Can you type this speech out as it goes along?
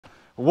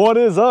What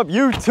is up,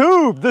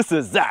 YouTube? This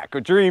is Zach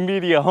with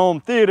Dreamedia Home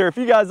Theater. If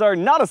you guys are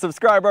not a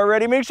subscriber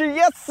already, make sure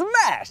you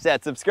smash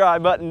that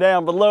subscribe button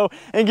down below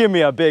and give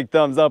me a big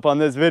thumbs up on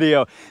this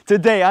video.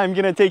 Today, I'm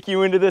gonna take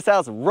you into this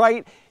house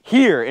right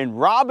here in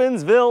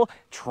Robbinsville,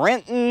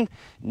 Trenton,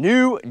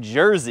 New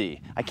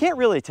Jersey. I can't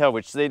really tell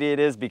which city it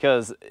is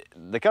because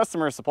the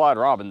customer supplied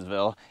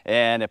Robbinsville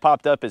and it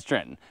popped up as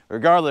Trenton.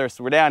 Regardless,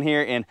 we're down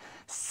here in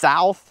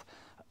South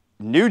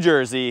New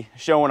Jersey,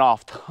 showing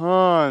off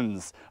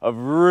tons of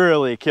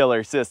really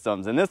killer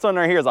systems. And this one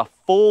right here is a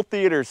full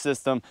theater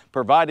system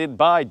provided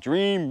by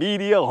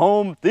Dreamedia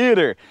Home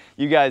Theater.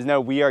 You guys know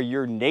we are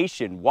your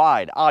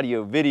nationwide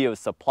audio video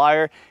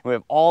supplier. And we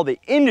have all the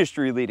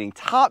industry leading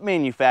top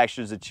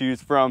manufacturers to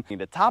choose from. And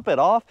to top it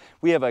off,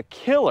 we have a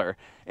killer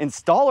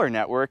installer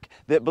network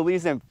that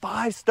believes in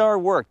 5-star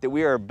work that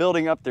we are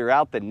building up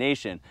throughout the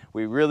nation.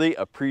 We really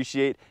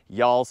appreciate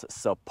y'all's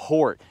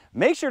support.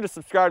 Make sure to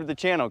subscribe to the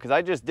channel because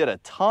I just did a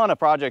ton of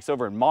projects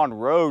over in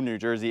Monroe, New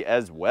Jersey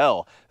as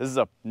well. This is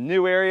a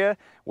new area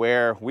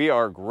where we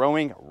are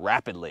growing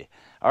rapidly.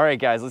 All right,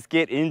 guys, let's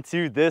get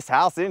into this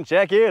house and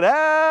check it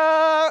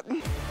out.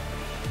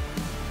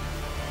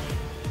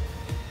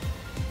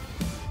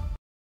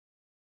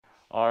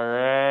 All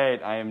right,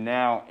 I am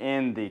now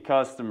in the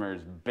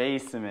customer's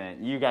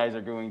basement. You guys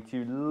are going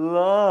to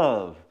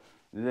love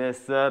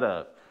this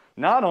setup.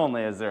 Not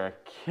only is there a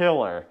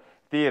killer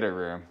theater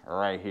room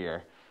right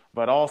here,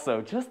 but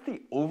also just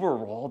the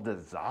overall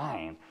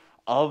design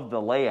of the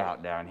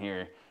layout down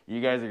here. You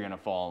guys are gonna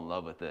fall in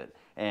love with it.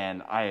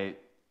 And I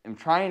am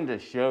trying to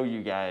show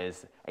you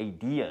guys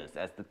ideas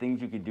as to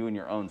things you could do in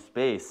your own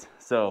space.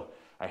 So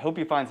I hope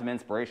you find some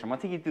inspiration. I'm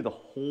gonna take you through the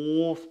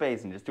whole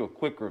space and just do a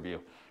quick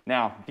review.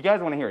 Now, if you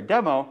guys wanna hear a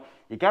demo,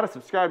 you gotta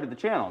subscribe to the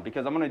channel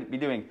because I'm gonna be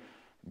doing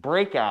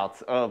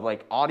breakouts of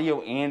like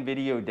audio and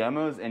video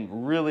demos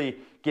and really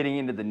getting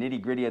into the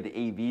nitty gritty of the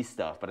AV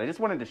stuff. But I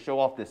just wanted to show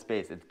off this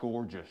space. It's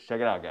gorgeous.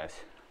 Check it out, guys.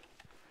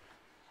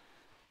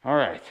 All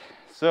right,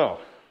 so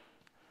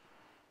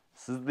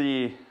this is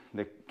the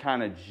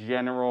kind of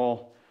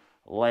general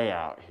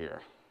layout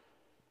here.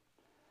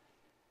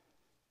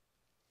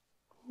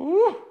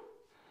 Woo!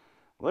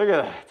 Look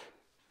at that.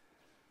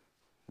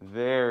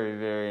 Very,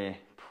 very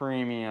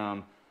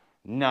premium,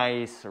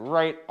 nice,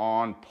 right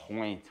on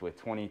point with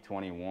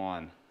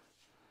 2021.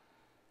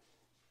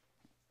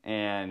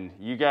 And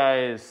you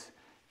guys,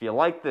 if you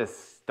like this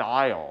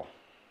style,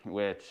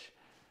 which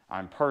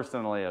I'm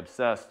personally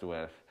obsessed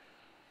with,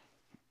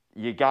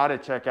 you gotta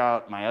check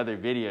out my other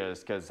videos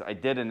because I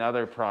did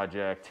another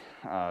project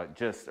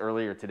just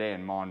earlier today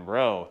in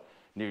Monroe,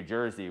 New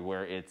Jersey,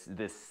 where it's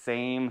this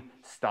same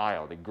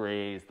style, the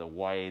grays, the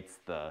whites,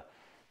 the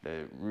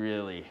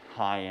really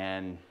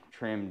high-end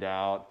trimmed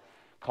out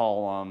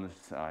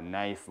columns,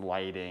 nice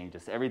lighting,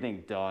 just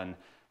everything done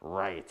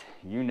right.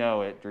 You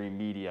know it,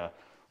 Dreamedia.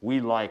 We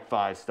like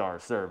 5-star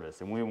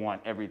service and we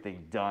want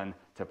everything done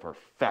to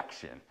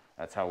perfection.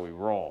 That's how we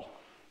roll.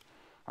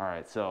 All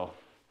right, so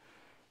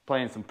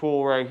playing some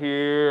pool right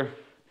here,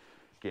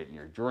 getting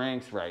your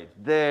drinks right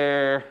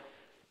there.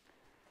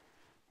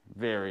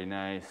 Very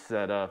nice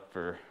setup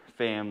for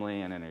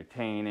family and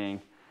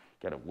entertaining.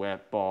 Got a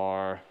wet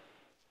bar,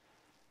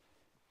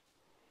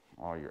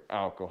 all your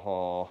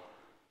alcohol.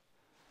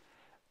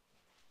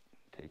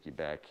 Take you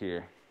back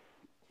here.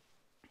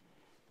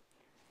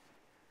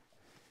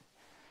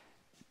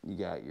 You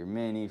got your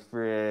mini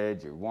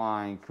fridge, your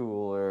wine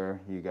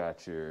cooler, you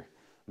got your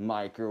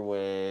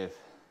microwave,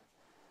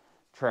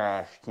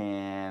 trash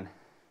can,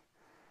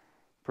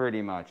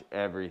 pretty much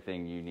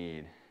everything you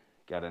need.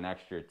 Got an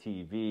extra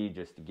TV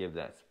just to give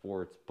that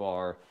sports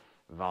bar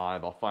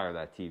vibe. I'll fire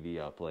that TV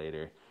up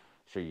later,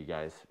 show you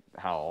guys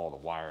how all the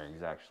wiring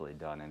is actually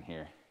done in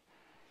here.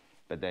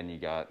 But then you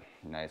got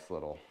a nice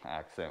little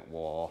accent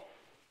wall.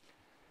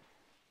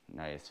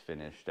 Nice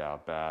finished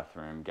out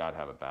bathroom. Gotta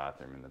have a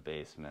bathroom in the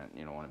basement.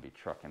 You don't want to be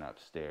trucking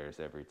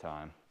upstairs every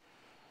time.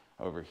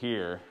 Over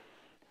here,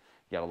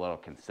 you got a little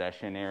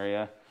concession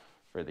area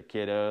for the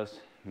kiddos.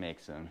 Make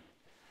some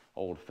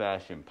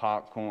old-fashioned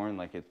popcorn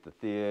like at the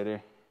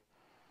theater.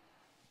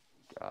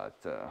 Got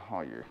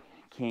all your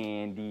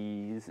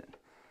candies and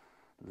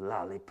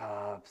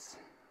lollipops.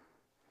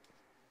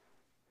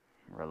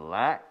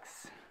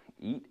 Relax,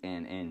 eat,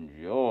 and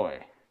enjoy.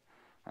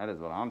 That is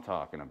what I'm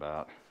talking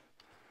about.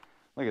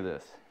 Look at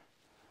this.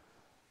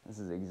 This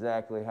is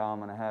exactly how I'm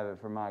gonna have it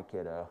for my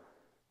kiddo.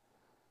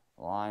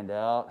 Lined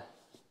out,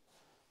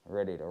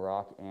 ready to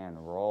rock and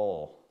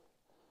roll.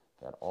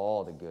 Got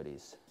all the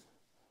goodies.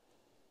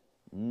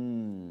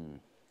 And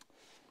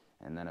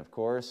then of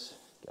course,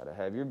 gotta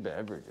have your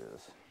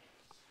beverages.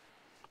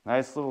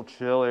 Nice little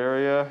chill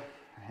area.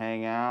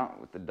 Hang out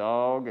with the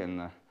dog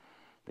and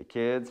the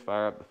kids.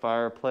 Fire up the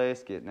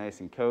fireplace, get nice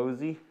and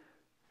cozy.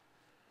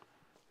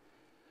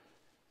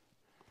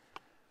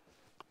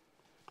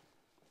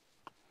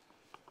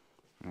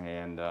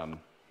 And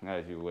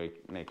as you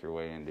make your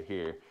way into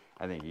here,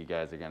 I think you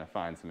guys are gonna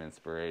find some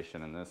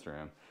inspiration in this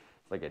room.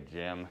 It's like a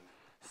gym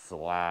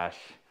slash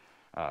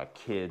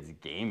kids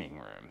gaming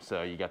room.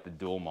 So you got the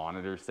dual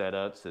monitor set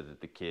up so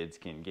that the kids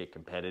can get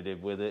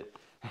competitive with it.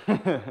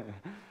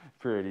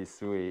 Pretty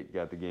sweet.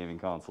 Got the gaming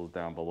consoles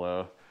down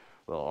below.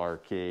 Little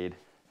arcade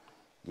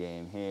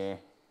game here.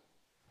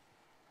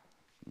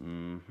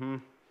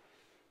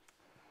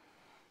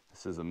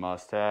 This is a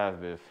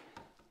must-have if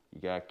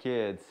you got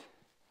kids.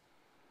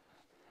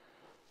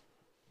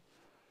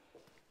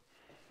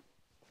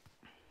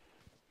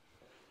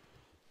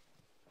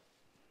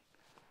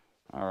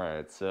 All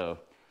right, so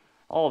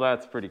all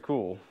that's pretty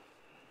cool,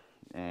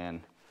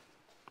 and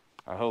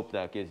I hope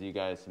that gives you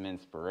guys some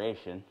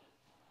inspiration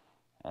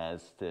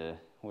as to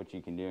what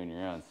you can do in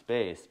your own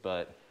space.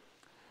 But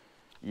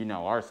you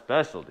know, our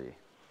specialty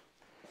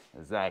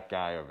is that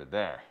guy over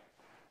there.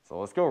 So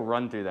let's go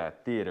run through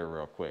that theater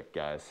real quick,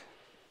 guys.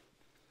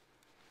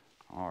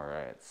 All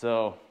right,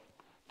 so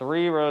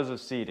 3 rows of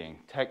seating,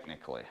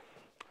 technically,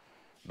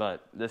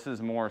 but this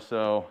is more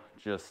so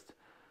just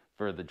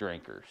for the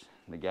drinkers,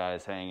 the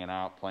guys hanging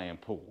out playing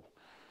pool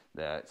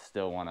that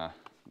still want to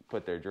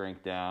put their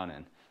drink down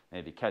and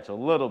maybe catch a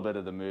little bit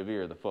of the movie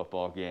or the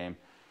football game,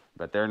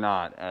 but they're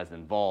not as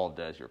involved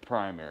as your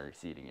primary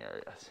seating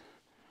areas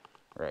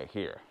right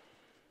here.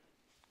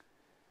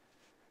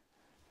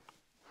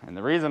 And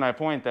the reason I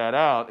point that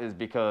out is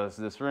because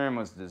this room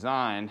was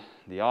designed,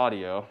 the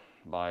audio,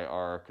 by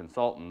our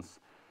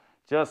consultants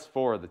just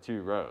for the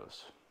 2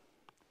 rows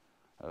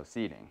of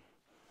seating.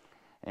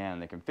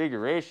 And the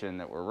configuration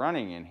that we're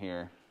running in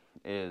here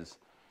is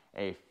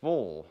a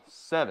full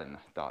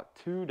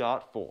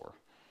 7.2.4,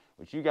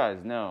 which you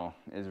guys know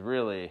is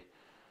really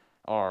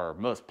our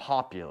most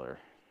popular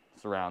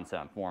surround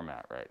sound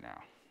format right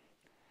now.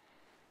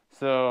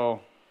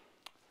 So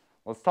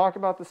let's talk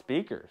about the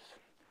speakers.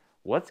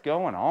 What's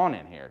going on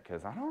in here?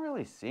 Because I don't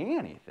really see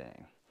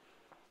anything.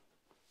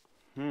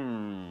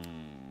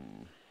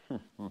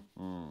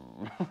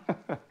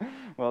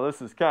 Well,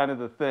 this is kind of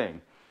the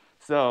thing.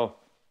 So,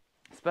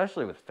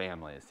 especially with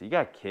families, you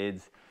got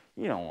kids,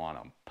 you don't want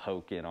them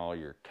poking all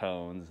your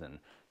cones and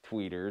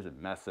tweeters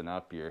and messing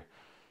up your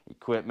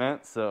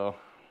equipment. So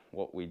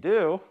what we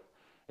do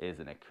is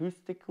an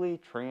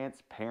acoustically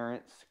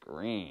transparent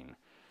screen.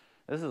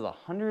 This is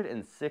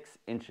 106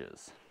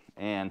 inches.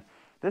 And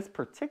this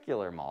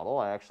particular model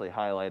I actually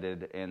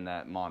highlighted in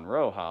that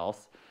Monroe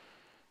house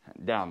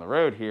down the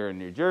road here in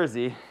New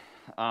Jersey,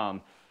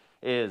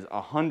 is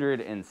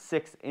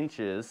 106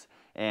 inches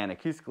and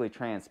acoustically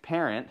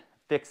transparent,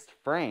 fixed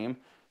frame.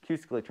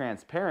 Acoustically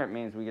transparent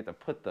means we get to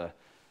put the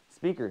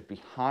speakers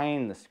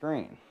behind the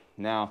screen.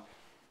 Now,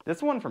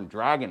 this one from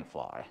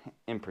Dragonfly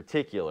in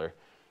particular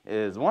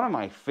is one of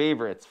my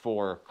favorites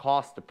for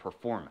cost of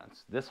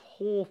performance. This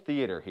whole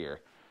theater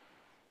here,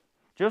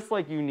 just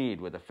like you need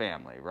with a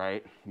family,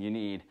 right? You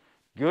need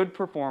good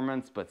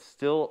performance, but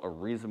still a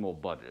reasonable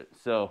budget.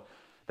 So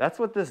that's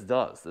what this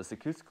does. This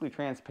acoustically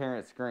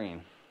transparent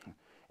screen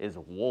is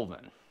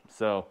woven.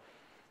 So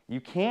you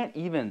can't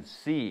even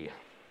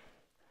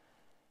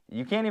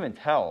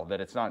tell that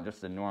it's not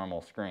just a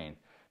normal screen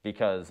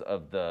because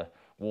of the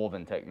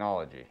woven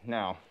technology.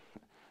 Now,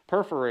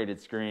 perforated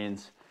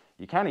screens,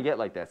 you kind of get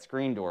like that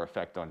screen door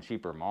effect on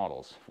cheaper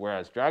models.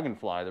 Whereas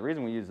Dragonfly, the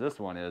reason we use this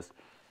one is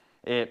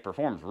it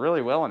performs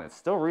really well and it's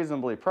still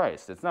reasonably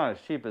priced. It's not as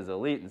cheap as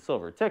Elite and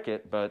Silver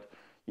Ticket, but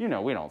you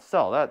know, we don't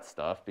sell that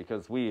stuff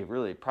because we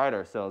really pride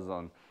ourselves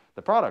on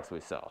the products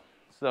we sell.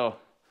 So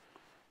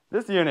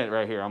this unit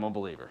right here, I'm a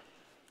believer.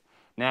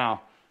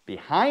 Now,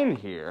 behind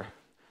here,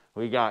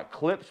 we got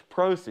Klipsch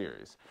Pro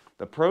Series,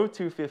 the Pro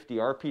 250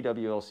 RPW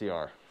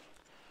LCR.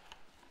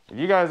 If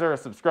you guys are a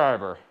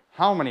subscriber,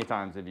 how many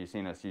times have you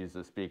seen us use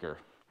this speaker?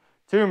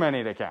 Too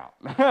many to count.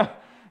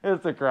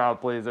 It's a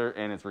crowd pleaser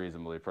and it's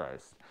reasonably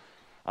priced.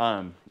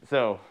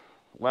 So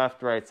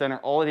left, right, center,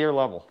 all at ear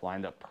level,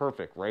 lined up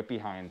perfect right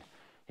behind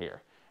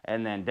here.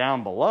 And then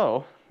down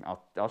below,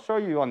 I'll show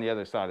you on the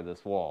other side of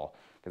this wall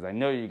because I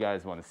know you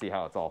guys want to see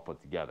how it's all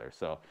put together.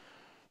 So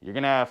you're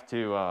gonna have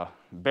to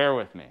bear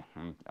with me.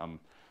 I'm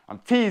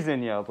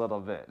teasing you a little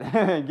bit,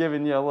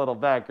 giving you a little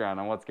background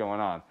on what's going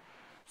on.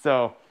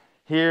 So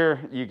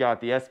here you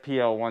got the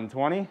SPL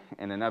 120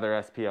 and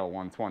another SPL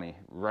 120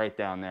 right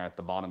down there at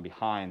the bottom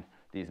behind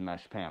these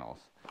mesh panels.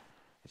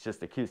 It's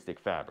just acoustic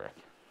fabric.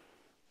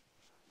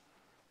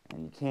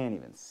 And you can't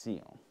even see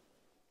them.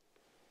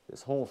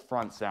 This whole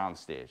front sound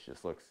stage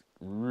just looks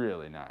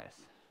really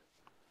nice.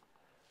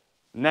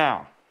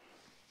 Now,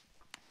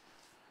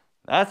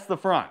 that's the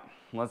front.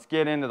 Let's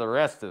get into the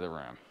rest of the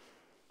room.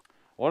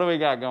 What do we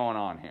got going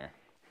on here?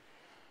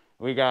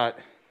 We got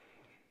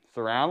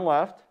surround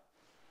left,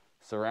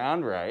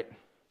 surround right,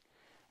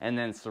 and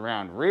then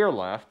surround rear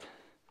left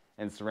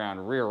and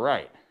surround rear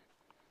right.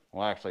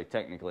 Well, actually,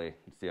 technically,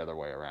 it's the other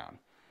way around.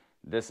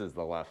 This is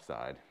the left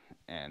side,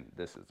 and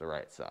this is the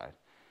right side.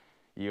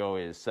 You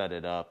always set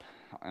it up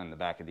on the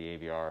back of the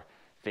AVR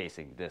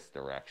facing this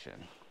direction.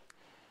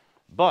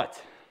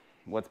 But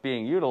what's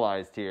being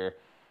utilized here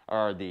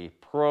are the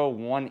Pro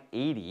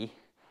 180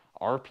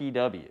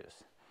 RPWs.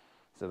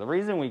 So the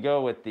reason we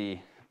go with the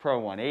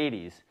Pro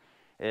 180s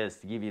is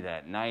to give you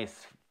that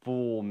nice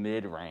full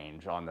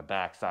mid-range on the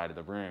back side of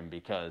the room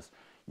because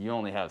you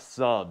only have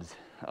subs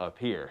up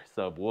here,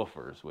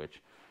 subwoofers,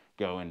 which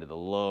go into the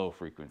low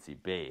frequency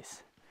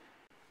bass.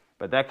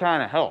 But that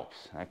kind of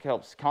helps. That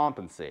helps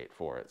compensate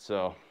for it.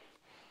 So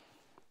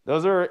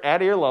those are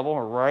at ear level,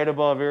 or right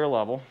above ear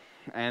level.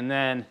 And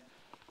then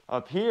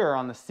up here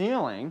on the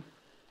ceiling,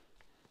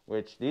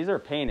 which these are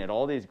painted,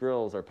 all these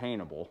grills are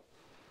paintable,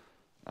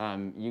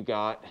 you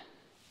got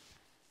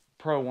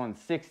Pro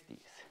 160s.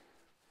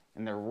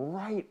 And they're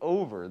right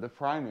over the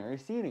primary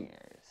seating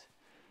areas.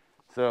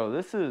 So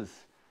this is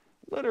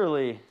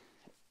literally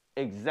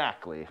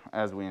exactly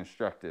as we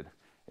instructed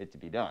it to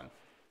be done.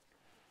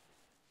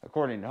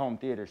 According to home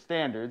theater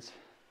standards,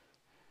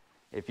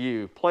 if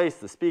you place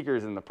the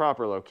speakers in the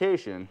proper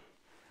location,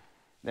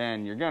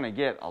 then you're going to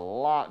get a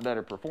lot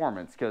better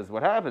performance, because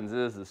what happens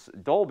is this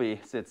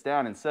Dolby sits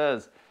down and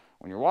says,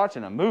 when you're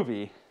watching a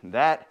movie,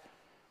 that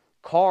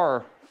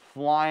car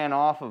flying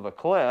off of a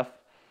cliff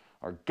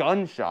or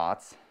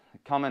gunshots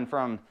coming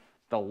from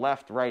the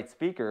left-right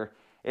speaker,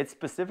 it's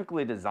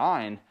specifically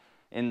designed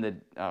in the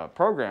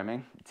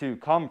programming to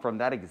come from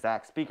that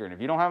exact speaker. And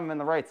if you don't have them in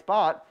the right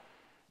spot,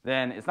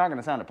 then it's not going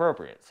to sound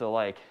appropriate. So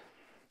like,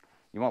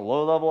 you want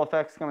low-level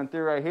effects coming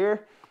through right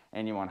here,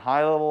 and you want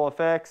high-level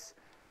effects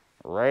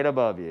right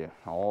above you.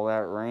 All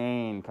that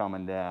rain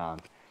coming down,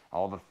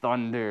 all the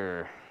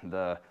thunder,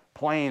 the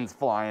planes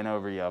flying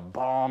over you,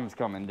 bombs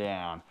coming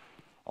down,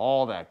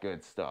 all that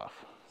good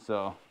stuff.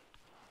 So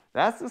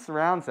that's the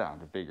surround sound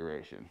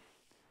configuration.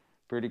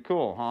 Pretty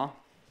cool, huh?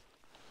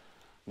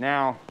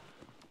 Now,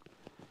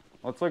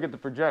 let's look at the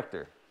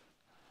projector.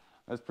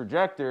 This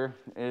projector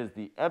is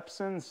the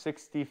Epson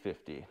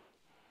 6050.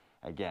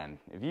 Again,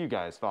 if you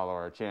guys follow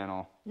our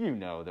channel, you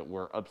know that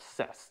we're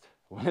obsessed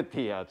with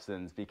the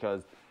Epsons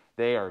because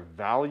they are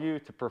value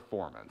to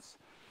performance.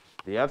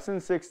 The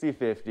Epson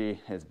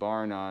 6050 is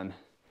bar none,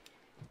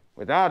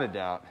 without a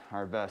doubt,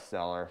 our best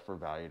seller for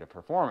value to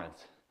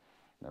performance.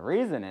 The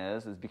reason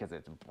is because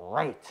it's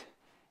bright,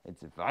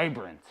 it's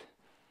vibrant,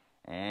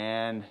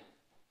 and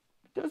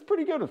it does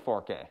pretty good with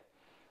 4K.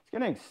 It's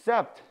going to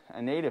accept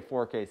a native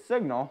 4K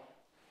signal,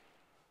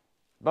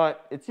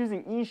 but it's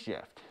using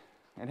eShift.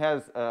 It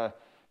has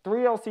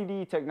 3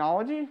 LCD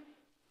technology,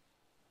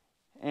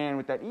 and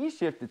with that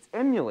eShift, it's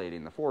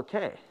emulating the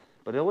 4K,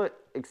 but it'll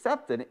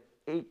accept an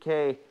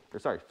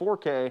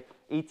 4K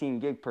 18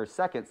 gig per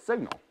second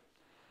signal.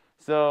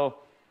 So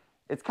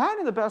it's kind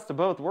of the best of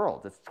both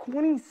worlds. It's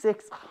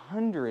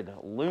 2600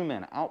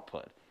 lumen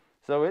output.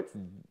 So it's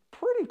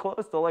pretty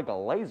close to like a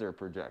laser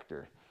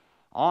projector,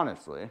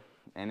 honestly.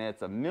 And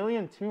it's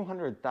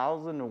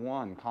 1,200,000 to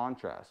 1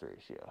 contrast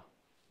ratio.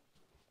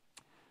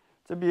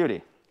 It's a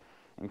beauty.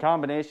 In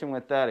combination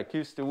with that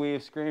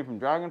AcoustiWeave screen from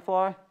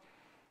Dragonfly,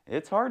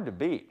 it's hard to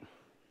beat.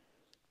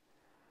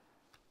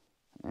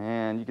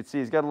 And you can see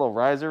he's got a little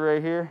riser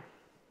right here,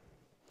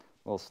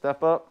 a little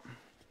step up.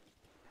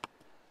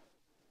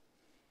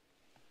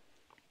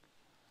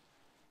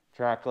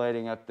 Track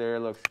lighting up there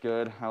looks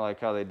good. I like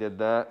how they did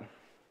that.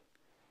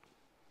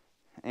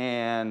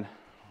 And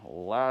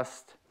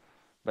last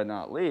but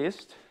not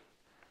least,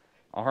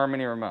 a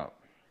Harmony remote.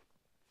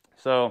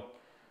 So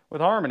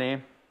with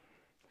Harmony,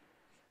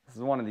 this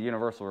is one of the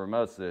universal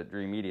remotes that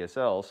Dreamedia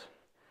sells.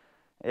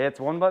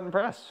 It's one button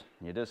press.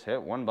 You just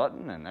hit one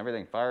button and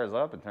everything fires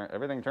up and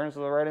everything turns to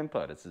the right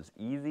input. It's as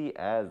easy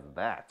as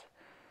that.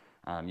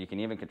 You can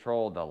even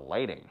control the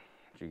lighting.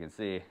 As you can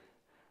see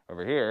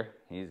over here,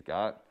 he's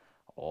got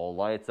all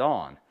lights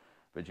on,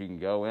 but you can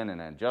go in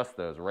and adjust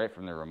those right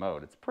from the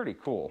remote. It's pretty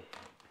cool.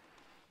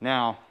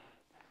 Now,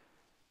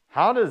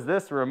 how does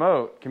this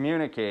remote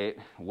communicate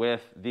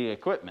with the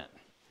equipment?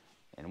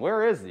 And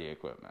where is the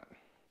equipment?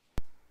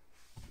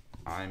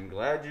 I'm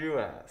glad you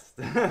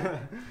asked.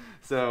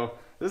 So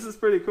this is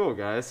pretty cool,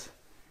 guys.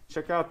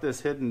 Check out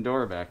this hidden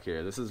door back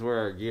here. This is where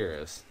our gear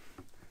is.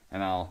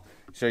 And I'll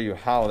show you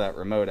how that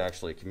remote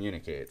actually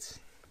communicates.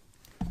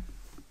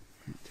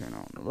 Turn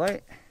on the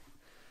light.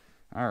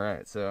 All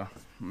right, so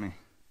let me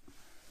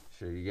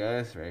show you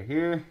guys right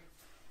here.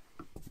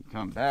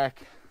 Come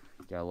back,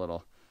 got a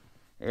little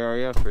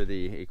area for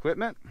the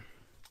equipment.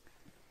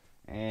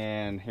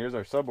 And here's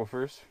our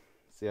subwoofers.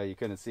 See how you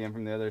couldn't see them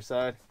from the other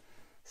side?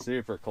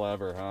 Super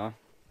clever, huh?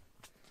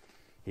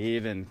 He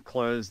even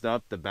closed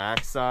up the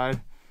back side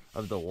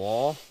of the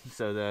wall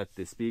so that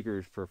the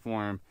speakers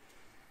perform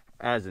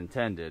as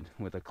intended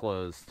with a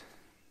closed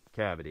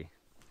cavity.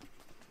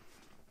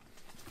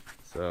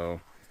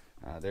 So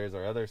there's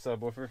our other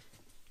subwoofer,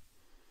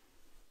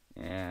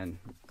 and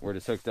we're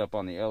just hooked up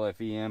on the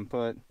LFE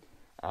input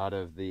out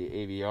of the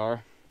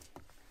AVR,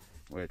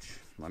 which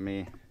let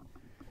me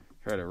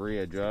try to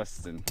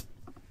readjust and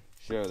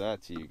show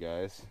that to you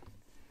guys.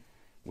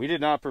 We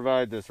did not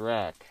provide this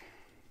rack.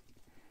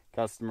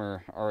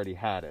 Customer already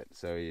had it,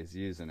 so he's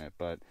using it,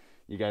 but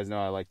you guys know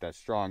I like that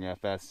strong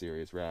FS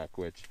series rack,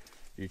 which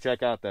if you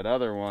check out that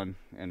other one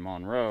in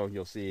Monroe,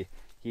 you'll see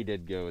he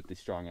did go with the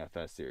strong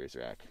FS series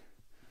rack.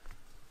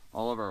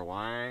 All of our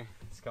wiring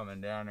is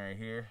coming down right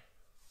here.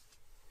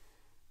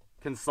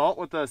 consult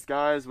with us,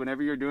 guys,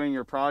 whenever you're doing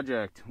your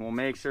project. We'll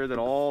make sure that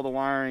all the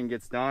wiring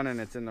gets done and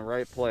it's in the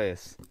right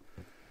place.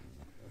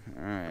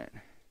 All right.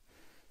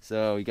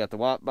 So you got the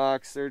watt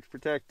box surge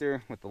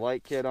protector with the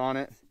light kit on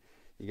it.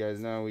 You guys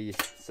know we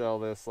sell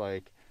this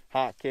like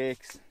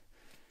hotcakes.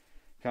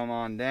 Come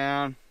on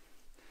down.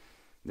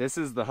 This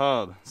is the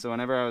hub. So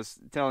whenever I was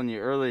telling you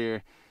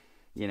earlier,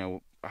 you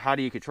know, how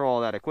do you control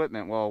all that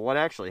equipment? Well, what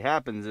actually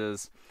happens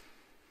is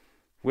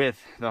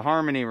with the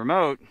Harmony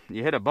remote,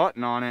 you hit a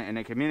button on it and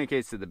it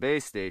communicates to the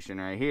base station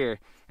right here.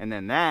 And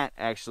then that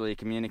actually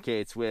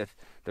communicates with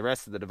the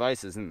rest of the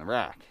devices in the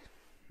rack,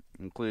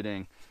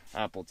 including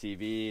Apple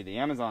TV. The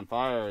Amazon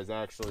Fire is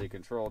actually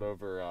controlled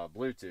over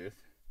Bluetooth,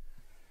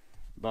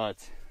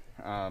 but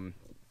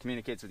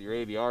communicates with your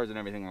AVRs and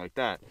everything like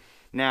that.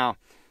 Now,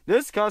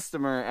 this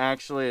customer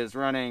actually is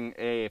running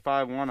a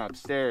 5.1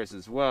 upstairs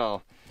as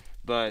well,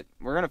 but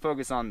we're going to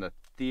focus on the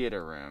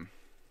theater room.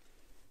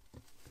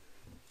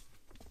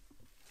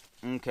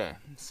 Okay,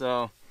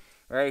 so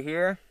right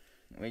here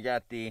we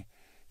got the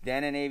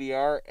Denon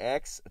AVR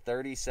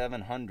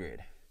X3700,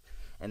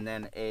 and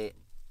then a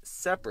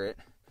separate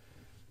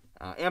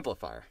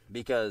amplifier,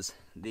 because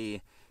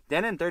the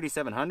Denon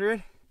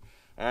 3700,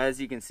 as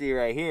you can see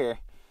right here,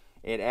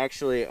 it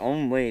actually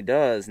only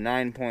does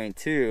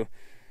 9.2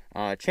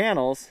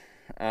 channels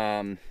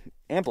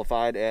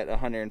amplified at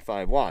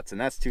 105 watts,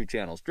 and that's 2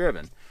 channels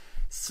driven.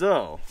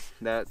 So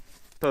that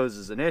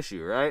poses an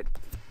issue, right?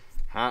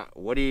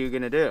 What are you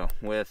going to do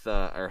with,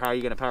 or how are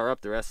you going to power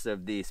up the rest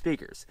of the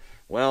speakers?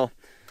 Well,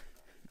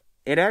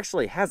 it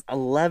actually has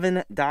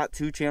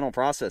 11.2 channel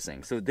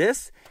processing. So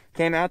this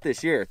came out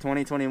this year,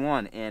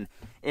 2021, and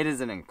it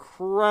is an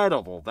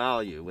incredible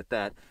value with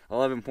that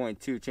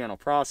 11.2 channel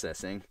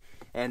processing.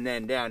 And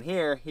then down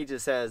here, he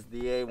just has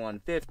the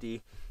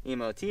A150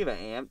 Emotiva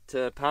amp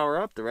to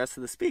power up the rest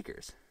of the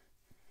speakers.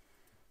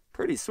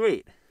 Pretty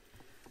sweet.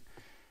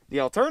 The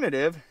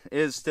alternative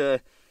is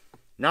to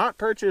not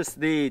purchase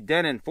the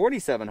Denon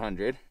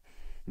 4700,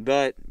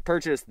 but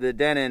purchase the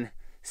Denon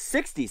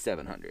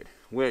 6700,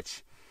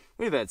 which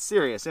we've had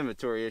serious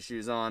inventory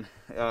issues on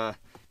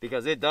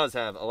because it does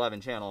have 11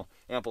 channel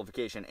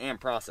amplification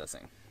and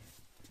processing.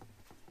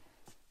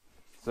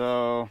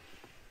 So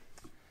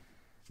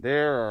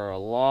there are a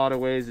lot of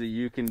ways that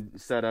you can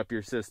set up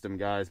your system,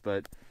 guys,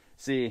 but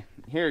see,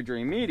 here at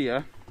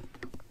Dreamedia,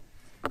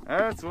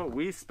 that's what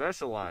we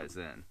specialize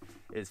in,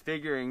 is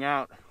figuring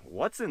out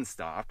what's in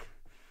stock,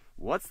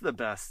 what's the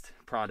best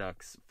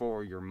products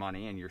for your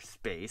money and your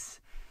space,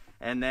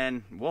 and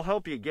then we'll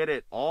help you get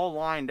it all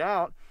lined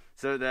out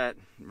so that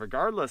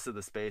regardless of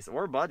the space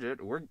or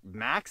budget, we're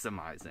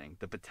maximizing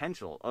the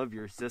potential of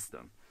your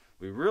system.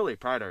 We really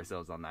pride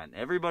ourselves on that, and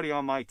everybody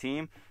on my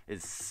team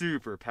is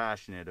super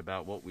passionate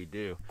about what we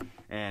do,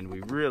 and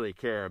we really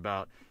care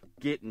about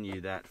getting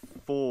you that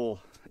full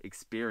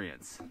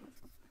experience.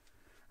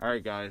 All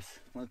right, guys,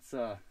 let's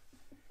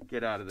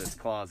get out of this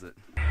closet.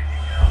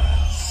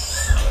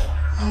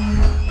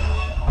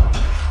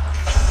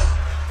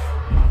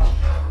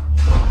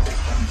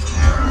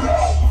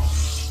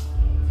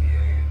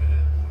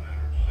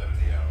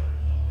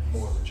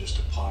 More than just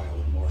a pile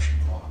of Martian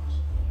rocks.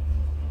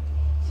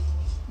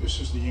 This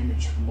is the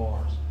image from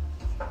Mars.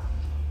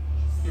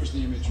 Here's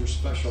the image your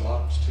special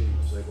ops team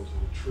was able to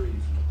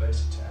retrieve from the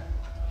base attack.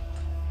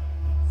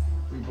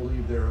 We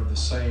believe they're of the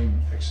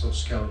same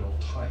exoskeletal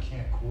type.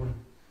 Can't coordinate.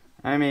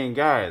 I mean,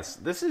 guys,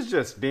 this is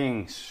just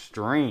being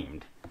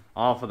streamed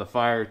off of the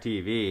Fire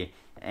TV,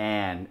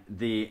 and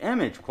the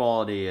image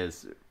quality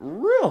is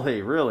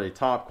really, really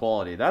top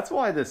quality. That's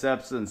why this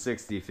Epson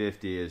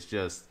 6050 is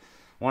just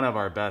one of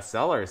our best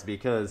sellers,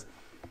 because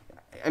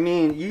I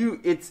mean,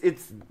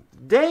 it's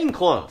dang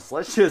close.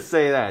 Let's just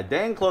say that,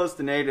 dang close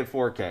to native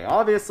 4K.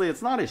 Obviously,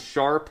 it's not as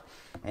sharp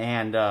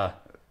and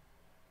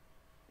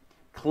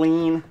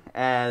clean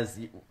as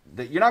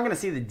you're not going to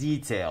see the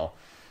detail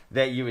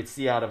that you would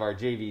see out of our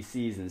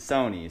JVCs and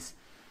Sonys,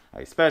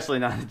 especially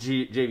not the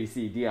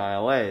JVC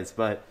DILAs.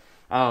 But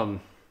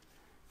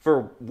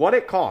for what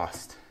it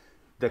cost,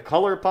 the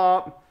color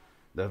pop,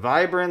 the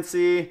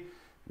vibrancy,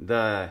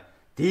 the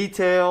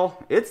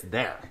detail, it's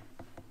there.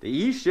 The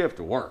E-shift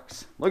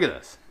works. Look at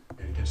this.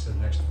 Against the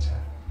next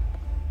attack,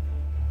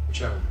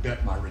 which I would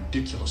bet my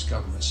ridiculous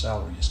government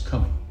salary is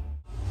coming.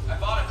 I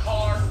bought a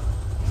car.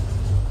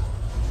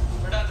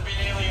 Turned out to be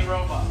an alien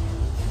robot.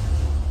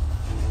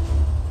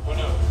 Who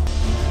knew?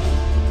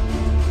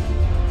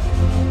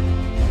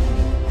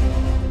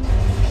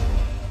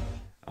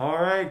 All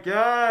right,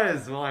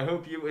 guys. Well, I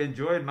hope you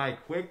enjoyed my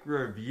quick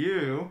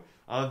review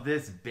of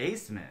this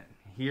basement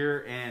here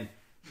in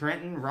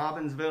Trenton,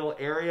 Robbinsville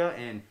area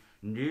in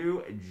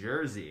New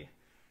Jersey.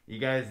 You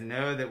guys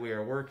know that we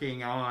are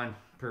working on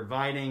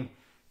providing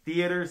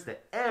theaters to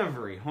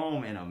every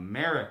home in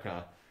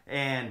America,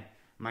 and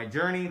my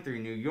journey through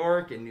New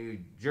York and New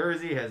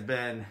Jersey has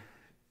been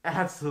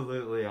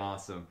absolutely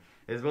awesome,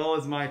 as well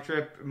as my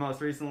trip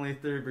most recently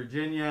through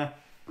Virginia,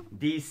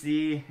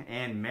 DC,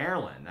 and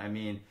Maryland. I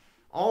mean,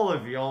 all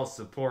of y'all's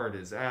support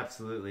is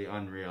absolutely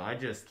unreal. I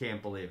just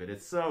can't believe it.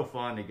 It's so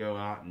fun to go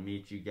out and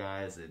meet you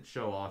guys and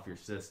show off your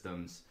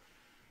systems.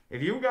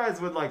 If you guys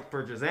would like to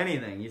purchase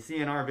anything you see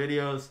in our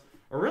videos,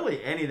 or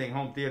really anything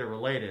home theater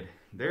related,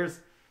 there's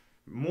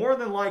more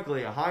than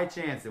likely a high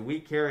chance that we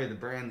carry the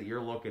brand that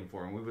you're looking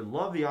for. And we would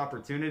love the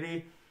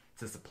opportunity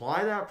to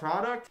supply that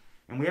product.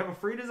 And we have a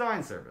free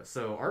design service.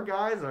 So our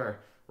guys are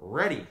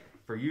ready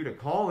for you to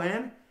call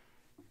in,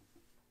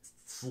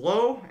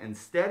 slow and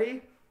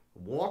steady,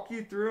 walk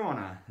you through on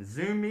a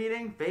Zoom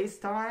meeting,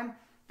 FaceTime,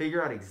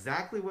 figure out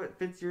exactly what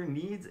fits your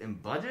needs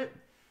and budget.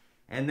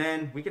 And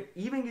then we could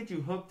even get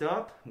you hooked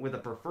up with a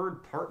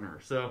preferred partner.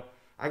 So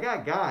I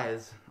got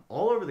guys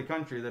all over the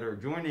country that are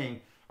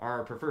joining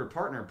our preferred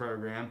partner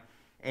program,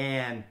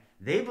 and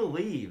they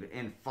believe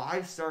in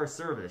 5-star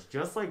service,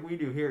 just like we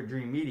do here at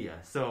Dreamedia.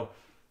 So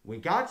we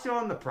got you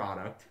on the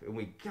product, and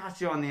we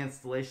got you on the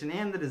installation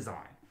and the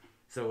design.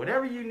 So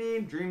whatever you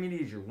need,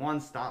 Dreamedia is your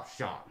one-stop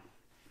shop.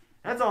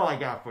 That's all I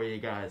got for you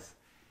guys.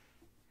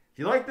 If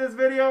you like this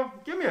video,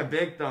 give me a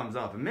big thumbs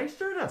up and make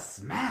sure to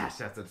smash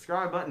that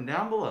subscribe button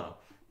down below.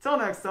 Till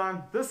next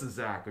time, this is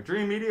Zach with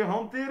Dreamedia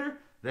Home Theater.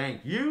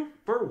 Thank you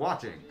for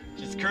watching.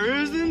 Just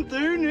cruising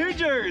through New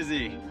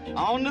Jersey.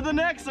 On to the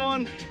next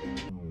one.